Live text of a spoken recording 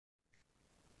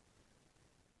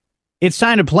It's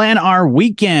time to plan our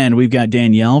weekend. We've got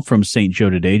Danielle from St. Joe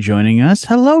today joining us.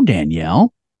 Hello,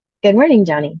 Danielle. Good morning,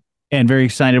 Johnny. And very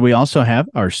excited. We also have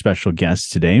our special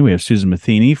guest today. We have Susan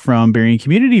Matheny from Berrien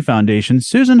Community Foundation.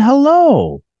 Susan,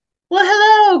 hello. Well,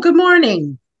 hello. Good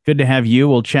morning. Good to have you.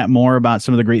 We'll chat more about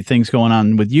some of the great things going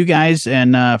on with you guys.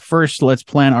 And first, let's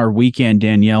plan our weekend,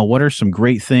 Danielle. What are some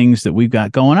great things that we've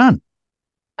got going on?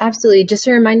 Absolutely. Just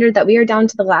a reminder that we are down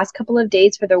to the last couple of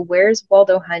days for the Where's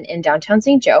Waldo hunt in downtown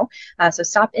St. Joe. So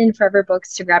stop in Forever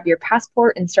Books to grab your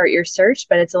passport and start your search.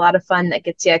 But it's a lot of fun that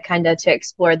gets you kind of to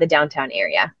explore the downtown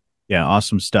area. Yeah,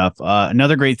 awesome stuff.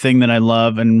 Another great thing that I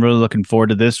love and really looking forward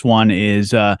to this one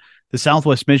is the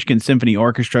Southwest Michigan Symphony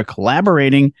Orchestra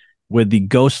collaborating with the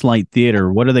Ghostlight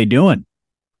Theater. What are they doing?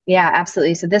 Yeah,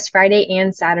 absolutely. So this Friday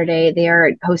and Saturday, they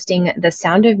are hosting The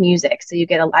Sound of Music. So you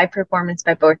get a live performance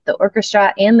by both the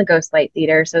orchestra and the Ghostlight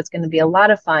Theater. So it's going to be a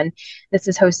lot of fun. This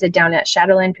is hosted down at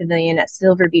Shadowland Pavilion at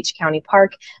Silver Beach County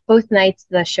Park. Both nights,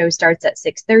 the show starts at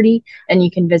 6:30, and you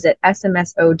can visit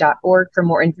smso.org for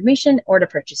more information or to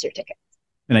purchase your ticket.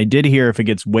 And I did hear if it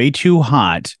gets way too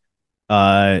hot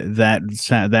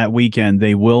that weekend,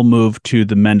 they will move to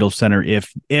the Mendel Center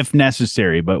if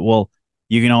necessary. But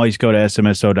you can always go to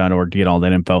smso.org to get all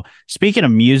that info. Speaking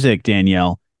of music,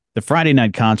 Danielle, the Friday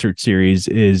night concert series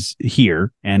is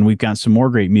here, and we've got some more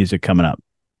great music coming up.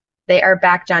 They are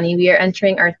back, Johnny. We are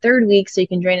entering our third week, so you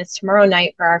can join us tomorrow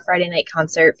night for our Friday night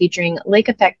concert featuring Lake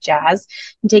Effect Jazz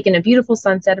and taking a beautiful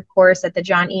sunset, of course, at the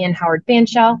John Ian Howard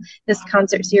Bandshell. This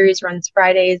concert series runs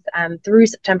Fridays through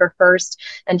September 1st.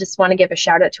 And just want to give a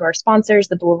shout out to our sponsors,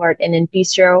 the Boulevard Inn and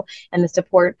Bistro, and the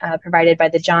support provided by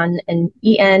the John and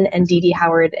Ian and Dee Dee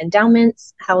Howard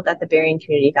endowments held at the Berrien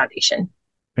Community Foundation.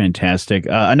 Fantastic.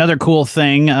 Another cool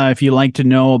thing, if you like to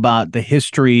know about the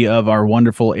history of our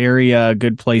wonderful area, a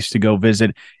good place to go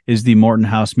visit is the Morton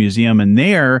House Museum. And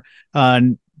they're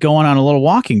going on a little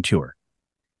walking tour.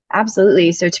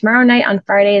 Absolutely. So tomorrow night on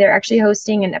Friday, they're actually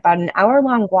hosting about an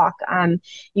hour-long walk.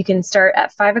 You can start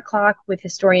at 5 o'clock with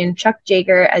historian Chuck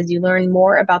Jager as you learn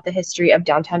more about the history of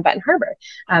downtown Benton Harbor.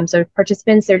 So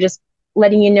participants, they're just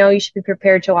letting you know you should be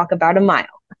prepared to walk about a mile.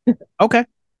 Okay.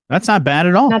 That's not bad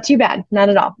at all. Not too bad. Not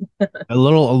at all. a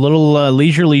little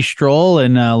leisurely stroll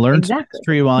and learn some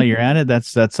history while you're at it.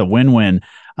 That's a win-win.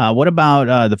 What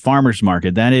about the farmers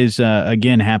market? That is,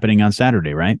 again, happening on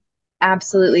Saturday, right?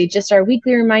 Absolutely. Just our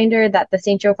weekly reminder that the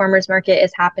St. Joe Farmers Market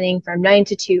is happening from 9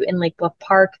 to 2 in Lake Bluff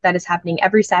Park. That is happening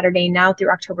every Saturday now through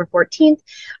October 14th.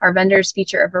 Our vendors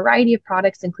feature a variety of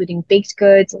products, including baked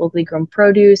goods, locally grown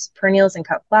produce, perennials and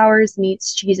cut flowers,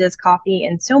 meats, cheeses, coffee,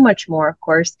 and so much more, of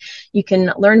course. You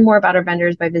can learn more about our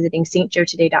vendors by visiting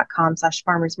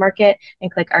stjoetoday.com/farmersmarket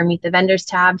and click our Meet the Vendors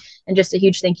tab. And just a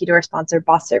huge thank you to our sponsor,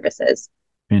 Boss Services.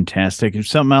 Fantastic.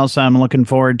 Something else I'm looking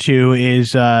forward to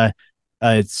is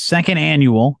its second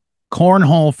annual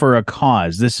Cornhole for a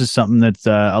Cause. This is something that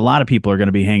a lot of people are going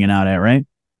to be hanging out at, right?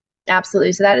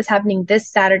 Absolutely. So that is happening this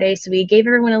Saturday. So we gave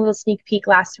everyone a little sneak peek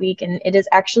last week, and it is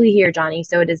actually here, Johnny.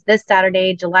 So it is this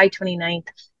Saturday, July 29th.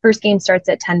 First game starts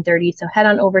at 10:30. So head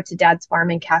on over to Dad's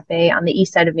Farm and Cafe on the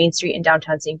east side of Main Street in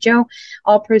downtown St. Joe.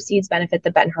 All proceeds benefit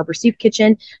the Benton Harbor Soup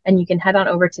Kitchen. And you can head on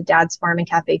over to Dad's Farm and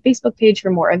Cafe Facebook page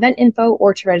for more event info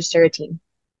or to register a team.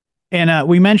 And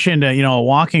we mentioned, a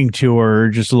walking tour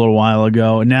just a little while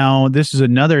ago. Now, this is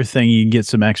another thing you can get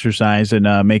some exercise and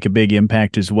make a big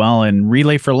impact as well. And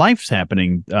Relay for Life's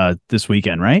happening this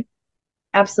weekend, right?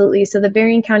 Absolutely. So the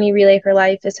Berrien County Relay for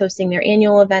Life is hosting their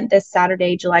annual event this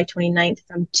Saturday, July 29th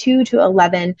from 2 to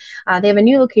 11. They have a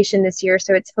new location this year,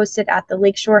 so it's hosted at the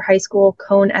Lakeshore High School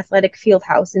Cone Athletic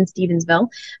Fieldhouse in Stevensville.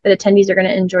 But attendees are going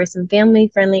to enjoy some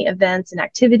family-friendly events and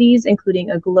activities,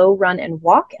 including a glow run and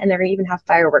walk, and they're going to even have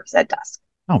fireworks at dusk.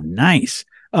 Oh, nice.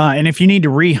 And if you need to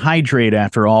rehydrate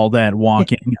after all that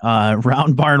walking,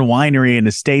 Round Barn Winery and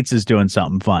Estates is doing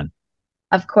something fun.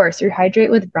 Of course, rehydrate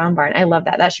with Brown Barn. I love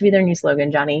that. That should be their new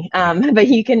slogan, Johnny. But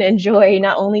you can enjoy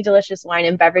not only delicious wine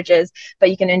and beverages, but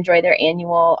you can enjoy their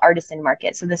annual artisan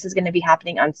market. So this is going to be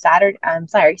happening on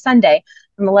Sunday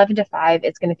from 11 to 5.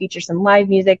 It's going to feature some live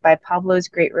music by Pablo's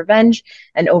Great Revenge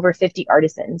and over 50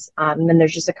 artisans. And then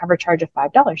there's just a cover charge of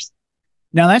 $5.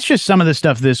 Now, that's just some of the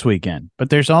stuff this weekend, but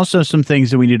there's also some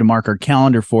things that we need to mark our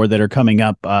calendar for that are coming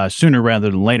up sooner rather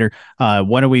than later.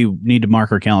 What do we need to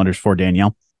mark our calendars for,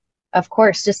 Danielle? Of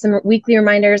course, just some weekly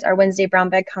reminders. Our Wednesday Brown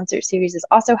Bag Concert Series is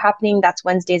also happening. That's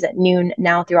Wednesdays at noon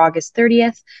now through August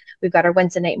 30th. We've got our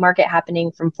Wednesday night market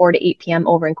happening from 4 to 8 p.m.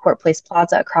 over in Court Place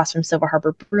Plaza across from Silver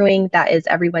Harbor Brewing. That is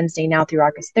every Wednesday now through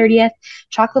August 30th.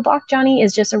 Chocolate Block Johnny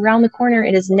is just around the corner.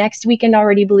 It is next weekend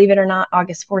already, believe it or not,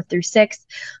 August 4th through 6th.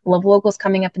 Love Locals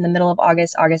coming up in the middle of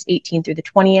August, August 18th through the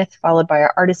 20th, followed by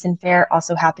our Artisan Fair,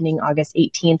 also happening August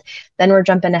 18th. Then we're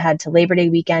jumping ahead to Labor Day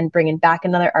weekend, bringing back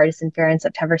another Artisan Fair on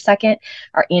September 2nd,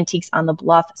 our Antiques on the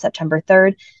Bluff September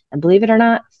 3rd, and believe it or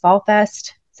not, Fall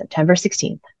Fest September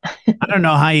 16th. I don't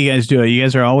know how you guys do it. You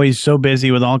guys are always so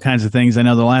busy with all kinds of things. I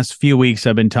know the last few weeks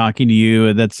I've been talking to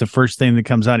you. That's the first thing that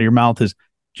comes out of your mouth is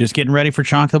just getting ready for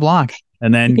Chock the Block,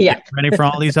 and then getting ready for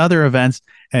all these other events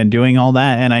and doing all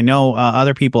that. And I know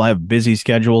other people have busy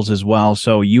schedules as well.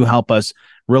 So you help us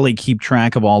really keep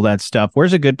track of all that stuff.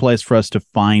 Where's a good place for us to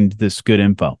find this good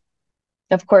info?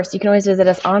 Of course, you can always visit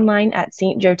us online at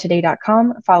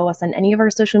stjoetoday.com, follow us on any of our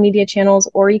social media channels,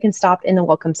 or you can stop in the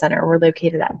Welcome Center. We're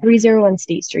located at 301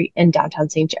 State Street in downtown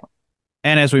St. Joe.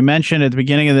 And as we mentioned at the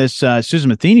beginning of this, Susan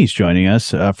Matheny is joining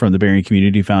us from the Berrien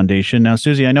Community Foundation. Now,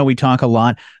 Susie, I know we talk a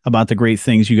lot about the great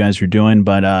things you guys are doing,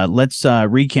 but let's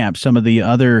recap some of the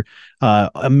other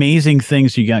amazing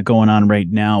things you got going on right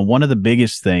now. One of the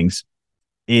biggest things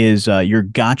is your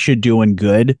Gotcha Doing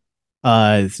Good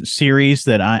series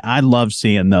that I love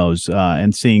seeing those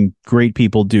and seeing great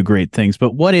people do great things.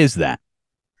 But what is that?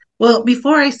 Well,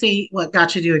 before I say what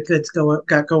Gotcha Doing Good's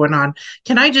got going on,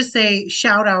 can I just say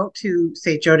shout out to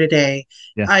St. Joe Today?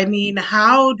 Yeah. I mean,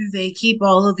 how do they keep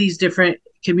all of these different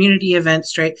community events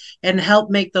straight and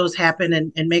help make those happen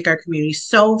and make our community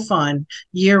so fun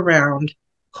year round?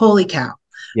 Holy cow.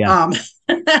 Yeah.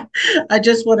 I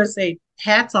just want to say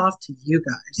hats off to you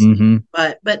guys. Mm-hmm.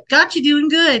 But Gotcha Doing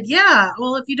Good. Yeah.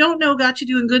 Well, if you don't know, Gotcha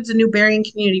Doing Good's a new Berrien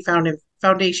Community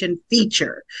Foundation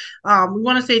feature. We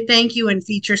want to say thank you and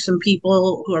feature some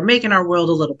people who are making our world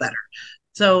a little better.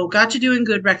 So Gotcha Doing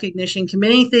Good recognition can be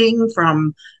anything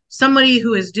from somebody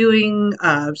who is doing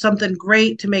something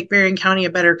great to make Berrien County a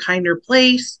better, kinder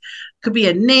place. Could be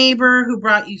a neighbor who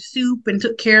brought you soup and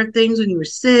took care of things when you were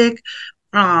sick.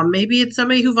 Maybe it's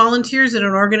somebody who volunteers at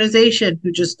an organization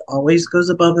who just always goes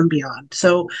above and beyond.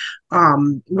 So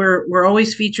we're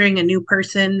always featuring a new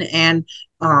person, and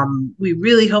we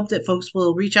really hope that folks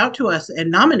will reach out to us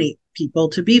and nominate people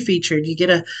to be featured. You get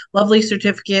a lovely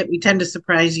certificate. We tend to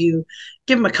surprise you,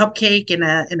 give them a cupcake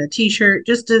and a t-shirt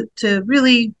just to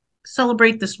really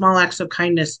celebrate the small acts of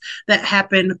kindness that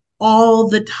happen all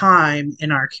the time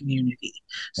in our community.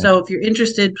 So if you're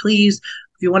interested, please,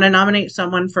 if you want to nominate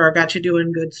someone for our Gotcha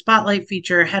Doing Good Spotlight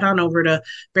feature, head on over to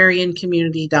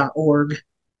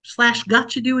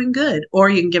berriencommunity.org/Gotcha Doing Good,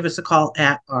 or you can give us a call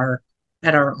at our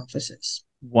offices.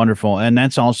 Wonderful. And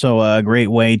that's also a great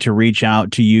way to reach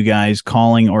out to you guys,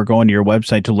 calling or going to your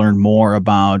website to learn more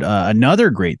about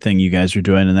another great thing you guys are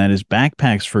doing, and that is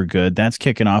Backpacks for Good. That's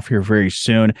kicking off here very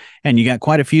soon, and you got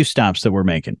quite a few stops that we're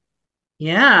making.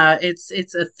 Yeah, it's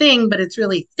a thing, but it's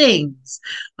really things.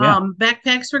 Yeah.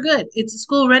 Backpacks for Good. It's a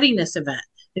school readiness event.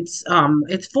 It's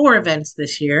 4 events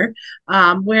this year,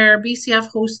 where BCF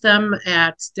hosts them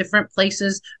at different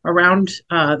places around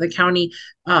the county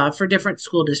for different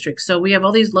school districts. So we have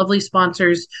all these lovely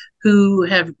sponsors who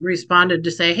have responded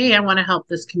to say, hey, I want to help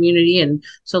this community, and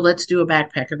so let's do a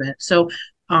backpack event. So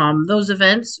those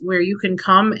events where you can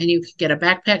come and you can get a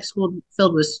backpack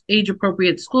filled with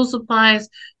age-appropriate school supplies.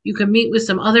 You can meet with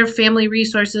some other family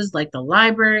resources like the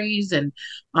libraries and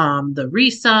the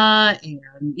RESA and,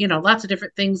 lots of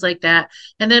different things like that.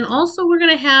 And then also we're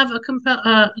going to have a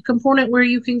component where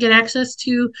you can get access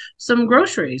to some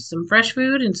groceries, some fresh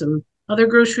food and some other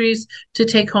groceries to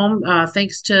take home,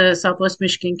 thanks to Southwest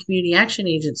Michigan Community Action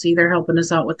Agency. They're helping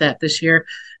us out with that this year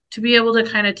to be able to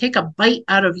kind of take a bite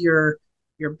out of your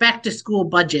back to school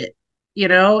budget,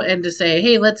 and to say,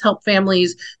 hey, let's help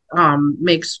families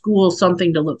make school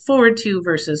something to look forward to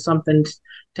versus something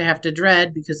to have to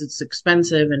dread because it's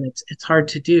expensive and it's hard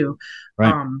to do.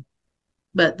 Right.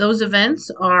 But those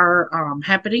events are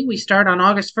happening. We start on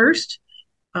August 1st.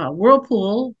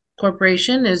 Whirlpool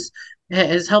Corporation has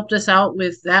helped us out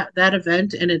with that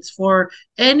event, and it's for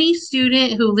any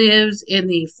student who lives in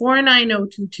the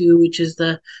 49022, which is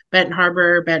the Benton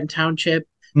Harbor, Benton Township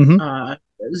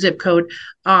zip code,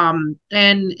 and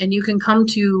you can come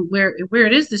to where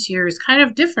it is this year is kind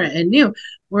of different and new.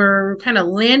 We're kind of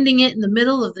landing it in the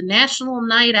middle of the National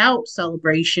Night Out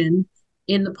celebration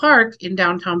in the park in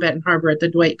downtown Benton Harbor at the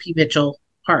Dwight P. Mitchell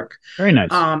Park. Very nice.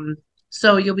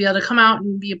 So you'll be able to come out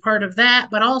and be a part of that,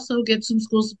 but also get some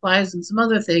school supplies and some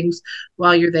other things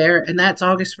while you're there. And that's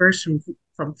August 1st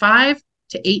from 5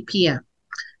 to 8 p.m.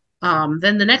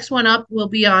 Then the next one up will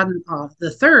be on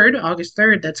the 3rd, August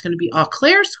 3rd. That's going to be Eau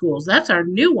Claire Schools. That's our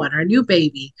new one, our new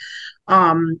baby.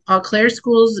 Eau Claire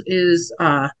Schools is,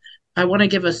 I want to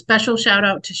give a special shout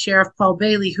out to Sheriff Paul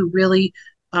Bailey, who really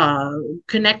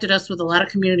connected us with a lot of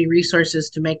community resources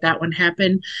to make that one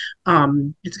happen.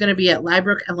 It's going to be at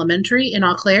Liebrook Elementary in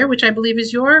Eau Claire, which I believe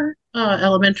is your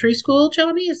elementary school,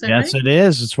 Johnny. Is that right? Yes, it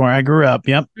is. It's where I grew up.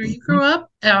 Yep. Where you grew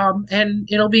up. And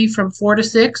it'll be from 4 to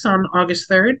 6 on August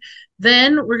 3rd.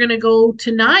 Then we're going to go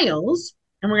to Niles,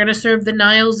 and we're going to serve the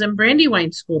Niles and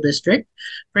Brandywine School District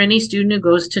for any student who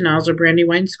goes to Niles or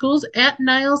Brandywine schools at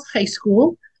Niles High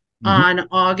School on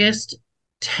August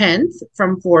 10th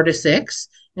from 4 to 6.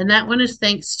 And that one is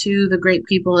thanks to the great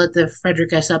people at the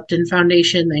Frederick S. Upton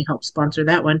Foundation. They help sponsor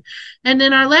that one. And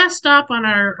then our last stop on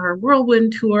our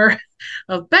whirlwind tour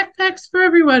of Backpacks for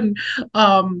Everyone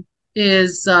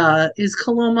is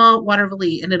Coloma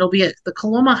Waterville, and it'll be at the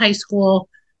Coloma High School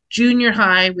Junior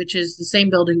High, which is the same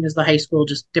building as the high school,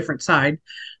 just different side,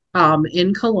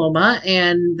 in Coloma.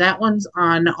 And that one's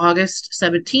on August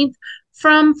 17th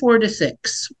from 4 to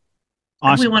 6.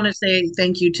 Awesome. We want to say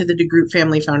thank you to the DeGroot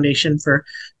Family Foundation for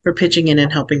pitching in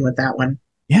and helping with that one.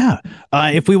 Yeah.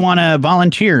 If we want to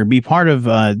volunteer, be part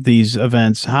of these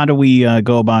events, how do we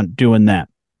go about doing that?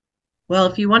 Well,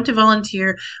 if you want to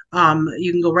volunteer,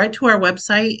 you can go right to our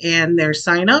website and there's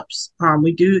signups.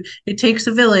 It takes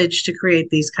a village to create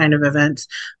these kind of events.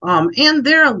 And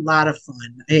they're a lot of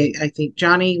fun. I think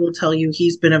Johnny will tell you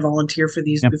he's been a volunteer for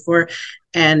these before,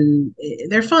 and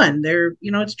they're fun.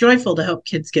 It's joyful to help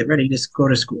kids get ready to go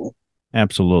to school.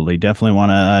 Absolutely. Definitely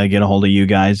want to get a hold of you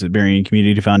guys at Berrien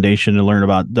Community Foundation to learn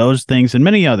about those things and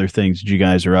many other things that you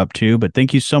guys are up to. But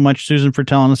thank you so much, Susan, for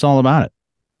telling us all about it.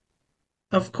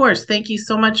 Of course. Thank you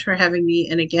so much for having me.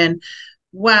 And again,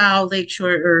 wow,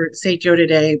 Lakeshore or St. Joe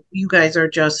today, you guys are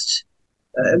just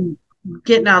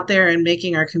getting out there and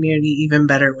making our community even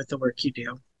better with the work you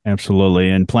do. Absolutely.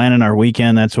 And planning our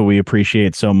weekend, that's what we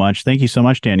appreciate so much. Thank you so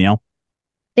much, Danielle.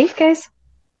 Thanks, guys.